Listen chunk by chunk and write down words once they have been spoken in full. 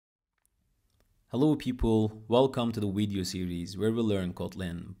Hello people, welcome to the video series where we learn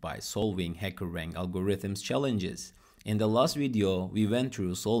Kotlin by solving HackerRank algorithms challenges. In the last video, we went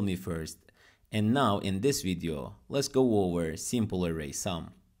through solve me first, and now in this video, let's go over simple array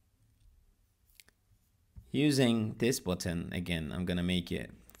sum. Using this button, again, I'm gonna make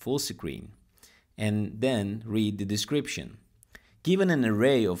it full screen and then read the description. Given an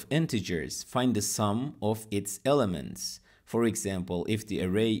array of integers, find the sum of its elements. For example, if the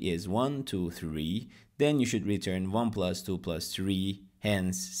array is 1, 2, 3, then you should return 1 plus 2 plus 3,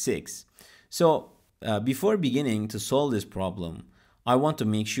 hence 6. So before beginning to solve this problem, I want to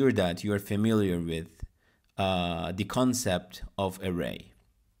make sure that you are familiar with the concept of array.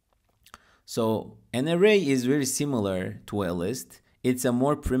 So an array is very similar to a list. It's a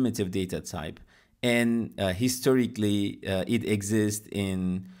more primitive data type, and historically it exists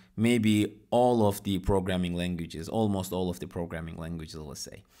in maybe all of the programming languages, almost all of the programming languages, let's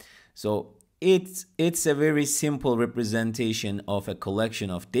say. So it's a very simple representation of a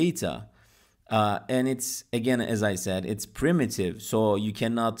collection of data, and it's, again, as I said, it's primitive. So you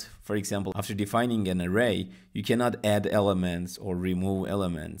cannot, for example, after defining an array, you cannot add elements or remove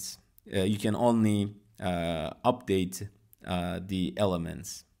elements. You can only update the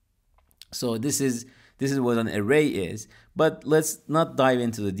elements. So this is what an array is, but let's not dive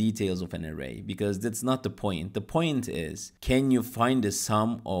into the details of an array because that's not the point. The point is, can you find the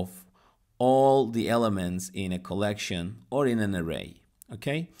sum of all the elements in a collection or in an array?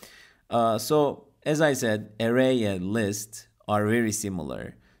 Okay, so as I said, array and list are very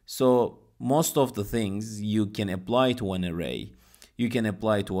similar. So most of the things you can apply to an array, you can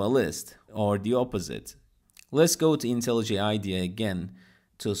apply to a list, or the opposite. Let's go to IntelliJ IDEA again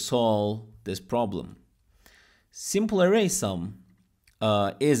to solve this problem. Simple array sum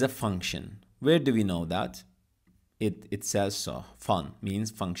is a function. Where do we know that? It says so. Fun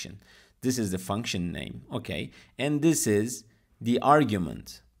means function. This is the function name, okay? And this is the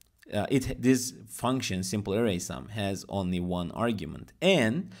argument. This function, simple array sum, has only one argument,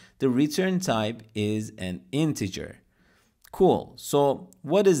 and the return type is an integer. Cool. So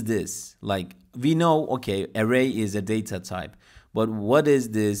what is this? Like, we know, okay, array is a data type, but what is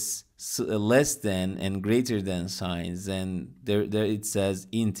this less than and greater than signs? And there it says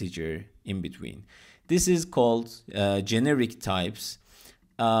integer in between. This is called generic types,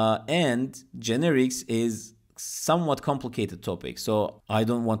 and generics is somewhat complicated topic, so I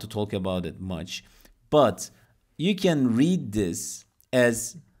don't want to talk about it much, but you can read this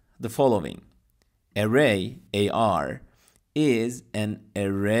as the following. Array, AR, is an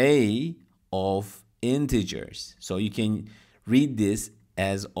array of integers. So you can read this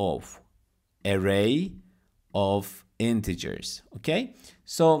as of array of integers. Okay,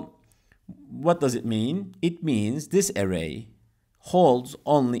 so what does it mean? It means this array holds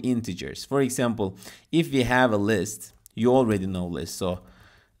only integers. For example, if we have a list, you already know list. So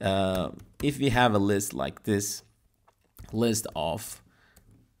if we have a list like this, list of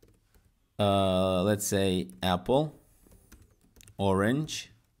let's say apple,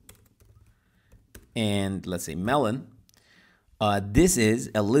 orange, and let's say melon. This is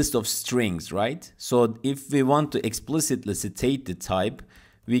a list of strings, right? So if we want to explicitly state the type,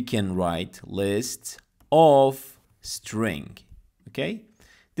 we can write list of string. Okay,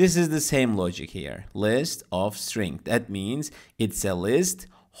 this is the same logic here. List of string. That means it's a list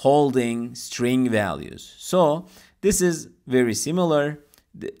holding string values. So this is very similar.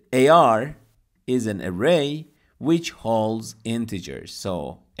 The AR is an array which holds integers.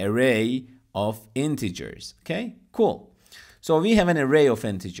 So array of integers. Okay, cool. So we have an array of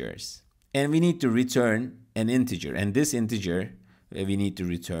integers and we need to return an integer, and this integer we need to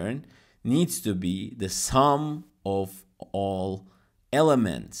return needs to be the sum of all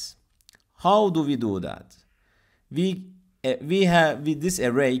elements. How do we do that? This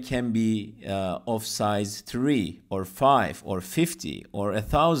array can be of size 3 or 5 or 50 or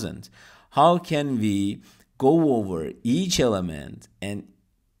 1,000. How can we go over each element and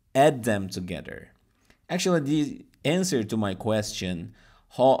add them together? Actually, the answer to my question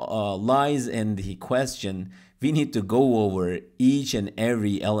lies in the question. We need to go over each and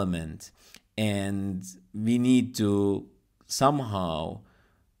every element, and we need to somehow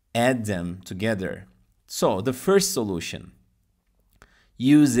add them together. So the first solution,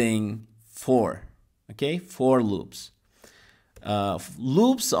 using for, okay, for loops.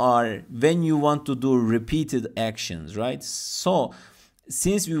 Loops are when you want to do repeated actions, right? So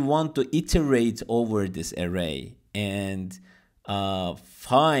since we want to iterate over this array and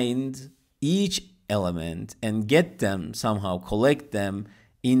find each element and get them, somehow collect them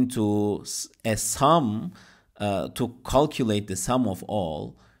into a sum to calculate the sum of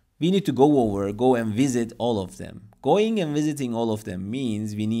all, we need to go and visit all of them. Going and visiting all of them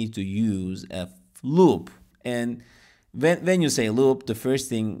means we need to use a loop. And when you say loop, the first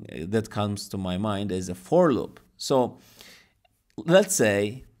thing that comes to my mind is a for loop. So let's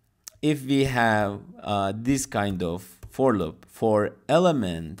say if we have this kind of for loop for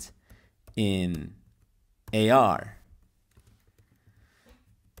element in AR,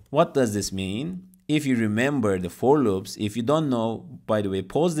 what does this mean? If you remember the for loops, if you don't know, by the way,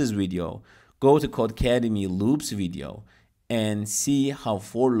 pause this video, go to Codecademy loops video and see how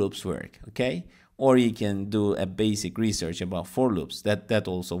for loops work, okay? Or you can do a basic research about for loops. That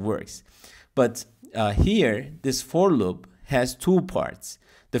also works. But here, this for loop has two parts.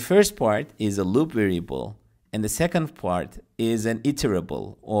 The first part is a loop variable, and the second part is an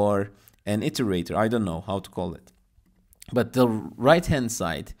iterable or an iterator. I don't know how to call it. But the right-hand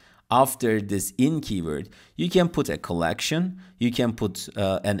side, after this in keyword, you can put a collection, you can put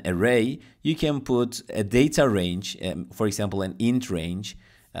an array, you can put a data range, for example, an int range.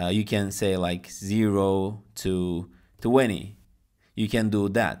 You can say like 0 to 20. You can do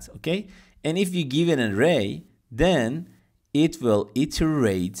that, okay? And if you give an array, then it will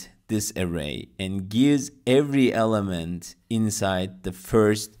iterate this array and gives every element inside the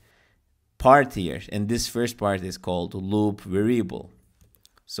first part here. And this first part is called loop variable.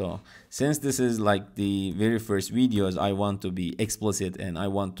 So since this is like the very first videos, I want to be explicit and I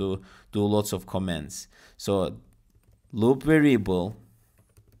want to do lots of comments. So loop variable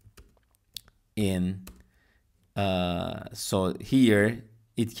in, so here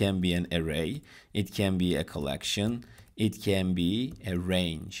it can be an array, it can be a collection, it can be a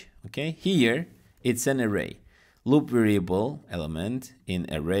range. Okay, here it's an array. Loop variable element in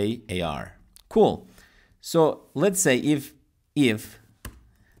array AR. Cool. So let's say if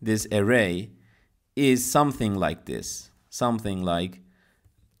this array is something like this, something like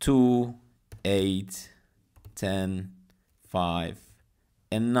 2, 8, 10, 5,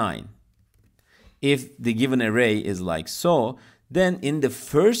 and 9. If the given array is like so, then in the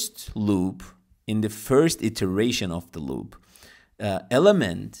first loop, in the first iteration of the loop,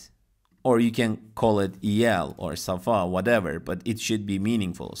 element, or you can call it EL or Safa, whatever, but it should be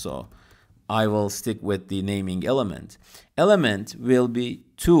meaningful. So I will stick with the naming element. Element will be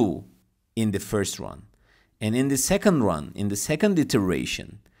 2 in the first run. And in the second run, in the second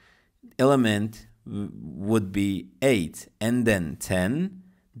iteration, element would be 8, and then 10,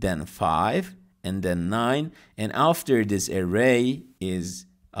 then 5, and then 9. And after this array is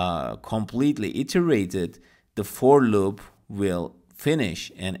completely iterated, the for loop will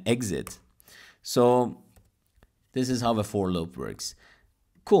finish and exit. So this is how a for loop works.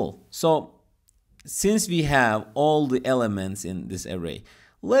 Cool. So since we have all the elements in this array,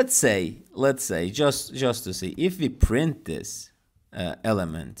 let's say just to see, if we print this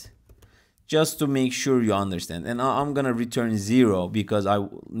element, just to make sure you understand, and I'm gonna return 0 because I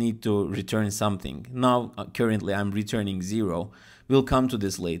need to return something. Now currently I'm returning 0. We'll come to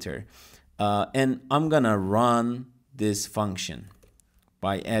this later. And I'm gonna run this function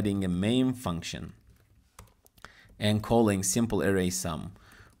by adding a main function and calling simple array sum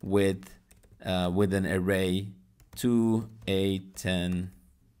with an array 2, 8, 10,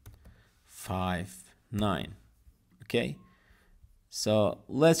 5, 9. Okay, so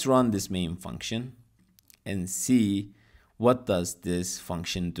let's run this main function and see what does this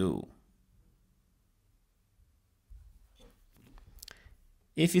function do.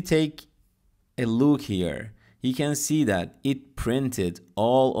 If you take a look here, you can see that it printed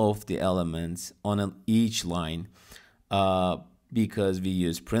all of the elements on each line because we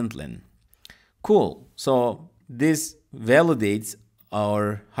use println. Cool. So this validates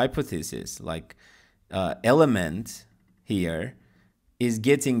our hypothesis, like element here is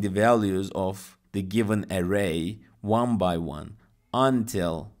getting the values of the given array one by one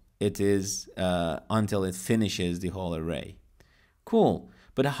until it finishes the whole array. Cool.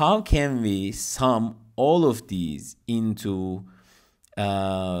 But how can we sum all of these into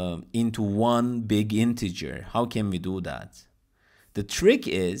one big integer? How can we do that? The trick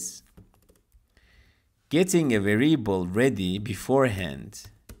is getting a variable ready beforehand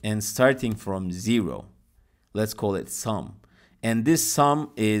and starting from 0. Let's call it sum. And this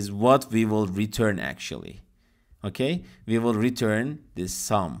sum is what we will return actually. Okay? We will return this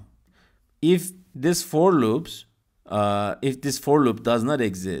sum. If this for loop does not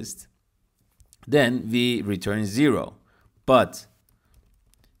exist, then we return 0. But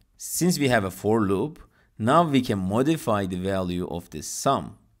since we have a for loop, now we can modify the value of this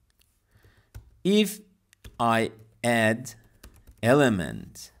sum. If I add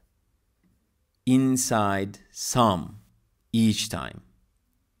element inside sum each time,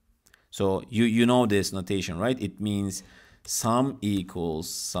 So you know this notation, right? It means sum equals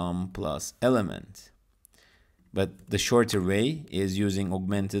sum plus element. But the shorter way is using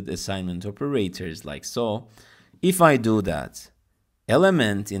augmented assignment operators like so. If I do that,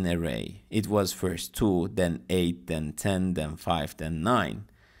 element in array, it was first 2, then 8, then 10, then 5, then 9.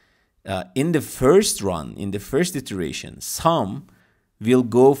 In the first run, in the first iteration, sum will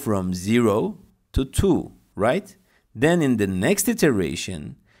go from 0 to 2, right? Then in the next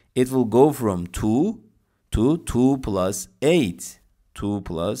iteration, it will go from 2 to 2 plus 8. 2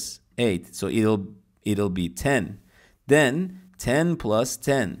 plus 8. So it'll be 10. Then 10 plus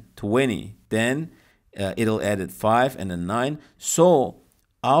 10, 20. Then it'll add 5 and then 9. So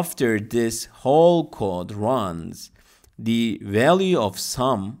after this whole code runs, the value of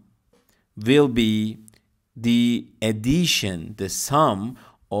sum will be the addition, the sum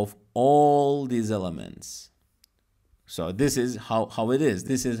of all these elements. So this is how it is.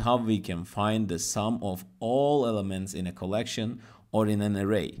 This is how we can find the sum of all elements in a collection or in an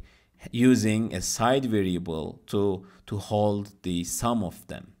array using a side variable to hold the sum of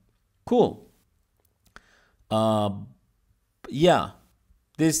them. Cool. Yeah,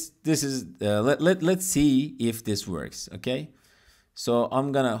 this is let's see if this works. Okay, so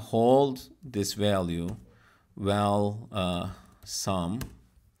I'm gonna hold this value while sum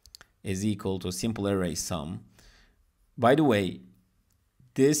is equal to simple array sum. By the way,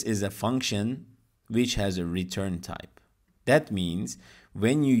 this is a function which has a return type. That means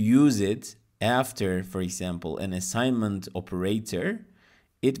when you use it after, for example, an assignment operator,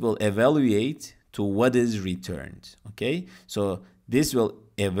 it will evaluate to what is returned. Okay, so this will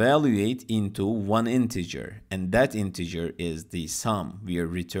evaluate into one integer, and that integer is the sum we are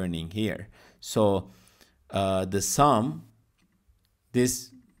returning here. So the sum, this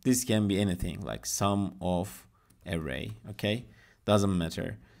can be anything, like sum of array. Okay, doesn't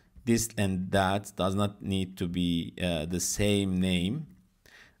matter. This and that does not need to be the same name,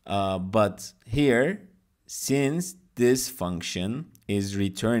 but here, since this function is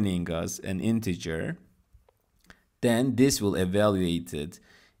returning us an integer, then this will evaluate it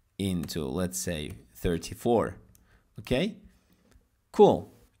into, let's say, 34. Okay,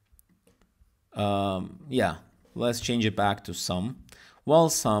 cool. Yeah, let's change it back to sum. Well,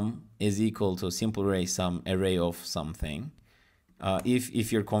 sum is equal to simple array sum, array of something.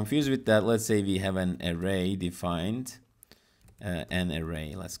 If you're confused with that, let's say we have an array defined, an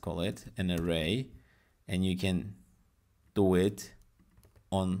array, let's call it an array, and you can do it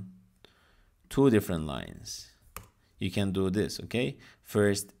on 2 different lines. You can do this, okay?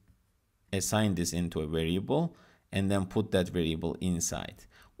 First, assign this into a variable and then put that variable inside.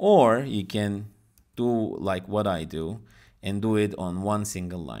 Or you can do like what I do and do it on 1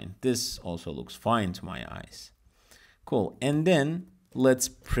 single line. This also looks fine to my eyes. Cool. And then let's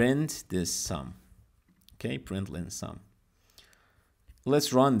print this sum. Okay, println sum.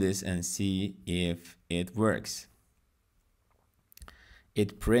 Let's run this and see if it works.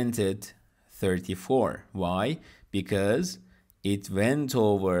 It printed 34. Why? Because it went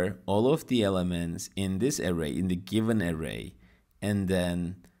over all of the elements in this array, in the given array, and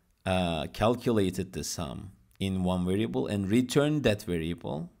then calculated the sum in one variable and returned that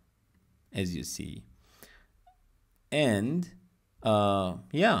variable, as you see. And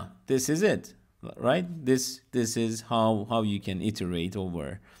yeah, this is it, right? This is how you can iterate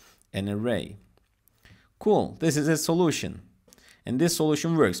over an array. Cool. This is a solution, and this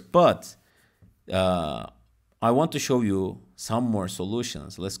solution works. But I want to show you some more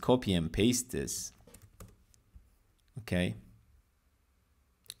solutions. Let's copy and paste this. Okay.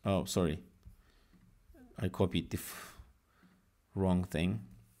 Oh, sorry. I copied the wrong thing.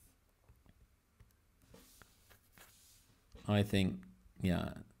 I think,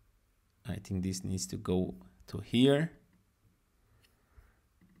 yeah, I think this needs to go to here.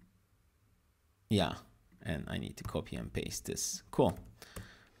 Yeah, and I need to copy and paste this. Cool.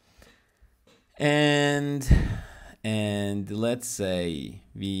 And let's say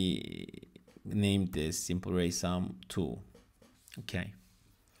we named this simple array sum 2. Okay.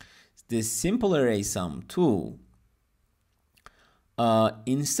 This simple array sum 2,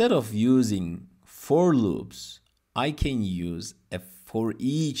 instead of using for loops, I can use a for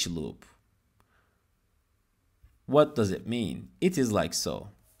each loop. What does it mean? It is like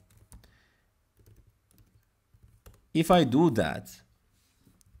so. If I do that,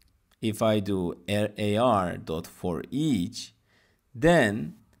 if I do ar.forEach,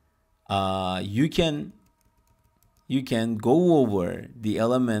 then you can go over the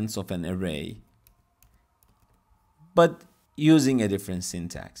elements of an array, but using a different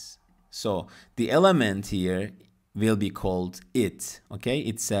syntax. So the element here will be called it. Okay,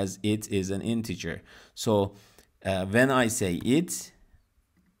 it says it is an integer. So when I say it,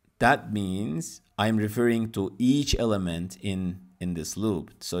 that means I'm referring to each element in this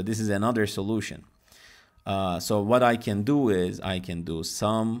loop. So this is another solution. So what I can do is I can do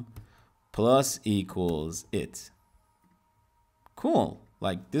sum plus equals it. Cool.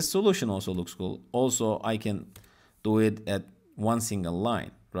 Like this solution also looks cool. Also, I can do it at one single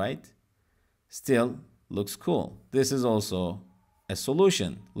line, right? Still looks cool. This is also a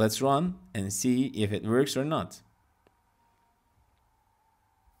solution. Let's run and see if it works or not.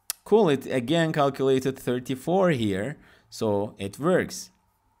 Cool, it again calculated 34 here, so it works.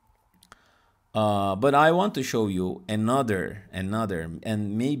 But I want to show you another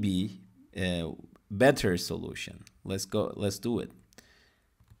and maybe better solution. Let's do it.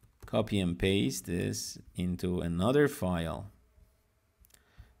 Copy and paste this into another file,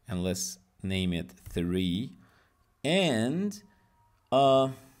 and let's name it 3. And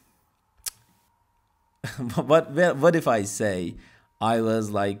what if I say I was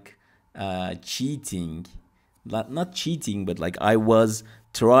like cheating, not cheating, but like I was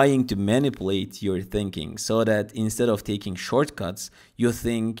trying to manipulate your thinking so that instead of taking shortcuts, you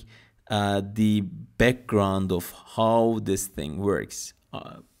think the background of how this thing works.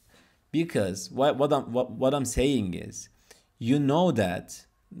 Because what I'm saying is, you know that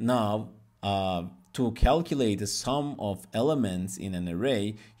now to calculate the sum of elements in an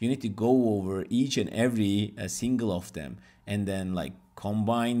array, you need to go over each and every single of them and then like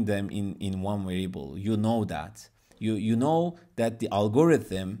combine them in one variable. You know that. You know that the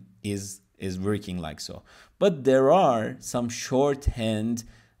algorithm is working like so. But there are some shorthand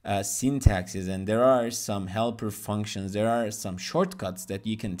syntaxes, and there are some helper functions, there are some shortcuts that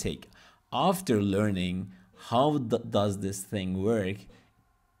you can take after learning how does this thing work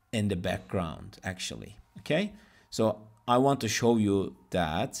in the background actually. Okay, so I want to show you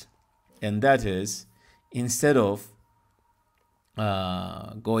that, and that is, instead of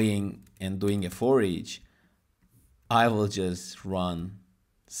going and doing a for each, I will just run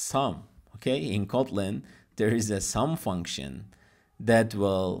sum. Okay, in Kotlin there is a sum function that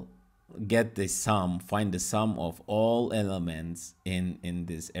will get the sum, find the sum of all elements in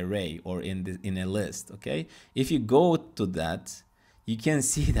this array or in a list. Okay, if you go to that, you can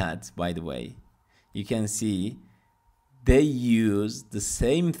see that, by the way, you can see they use the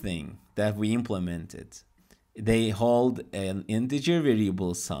same thing that we implemented. They hold an integer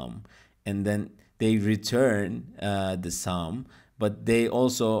variable sum, and then they return the sum, but they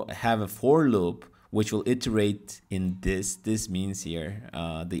also have a for loop which will iterate in this. This means here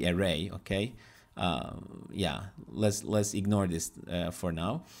the array. Okay, yeah, let's ignore this for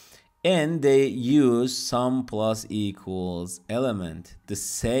now. And they use sum plus equals element, the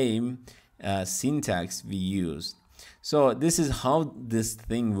same syntax we used. So this is how this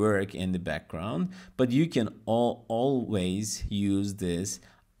thing works in the background, but you can always use this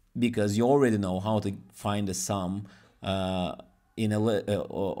because you already know how to find the sum in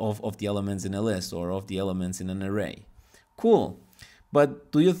of the elements in a list or of the elements in an array. Cool.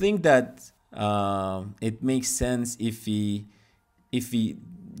 But do you think that it makes sense if we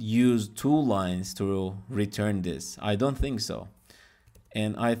use 2 lines to return this? I don't think so.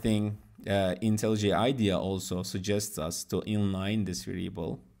 And I think IntelliJ IDEA also suggests us to inline this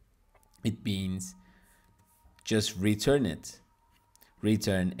variable. It means just return it.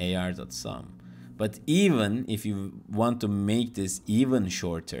 Return ar.sum. But even if you want to make this even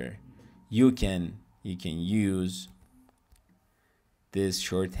shorter, you can use this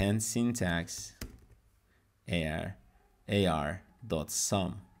shorthand syntax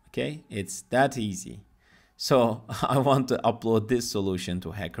ar.sum. Okay, it's that easy. So I want to upload this solution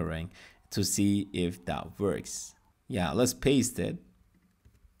to HackerRank to see if that works. Yeah, let's paste it.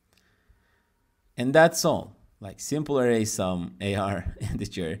 And that's all. Like simple array sum ar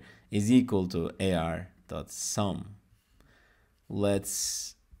integer is equal to ar.sum.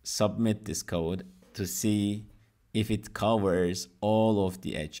 Let's submit this code to see if it covers all of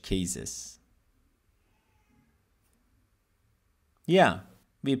the edge cases. Yeah,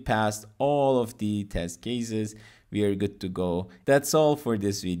 we passed all of the test cases. We are good to go. That's all for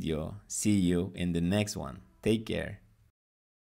this video. See you in the next one. Take care.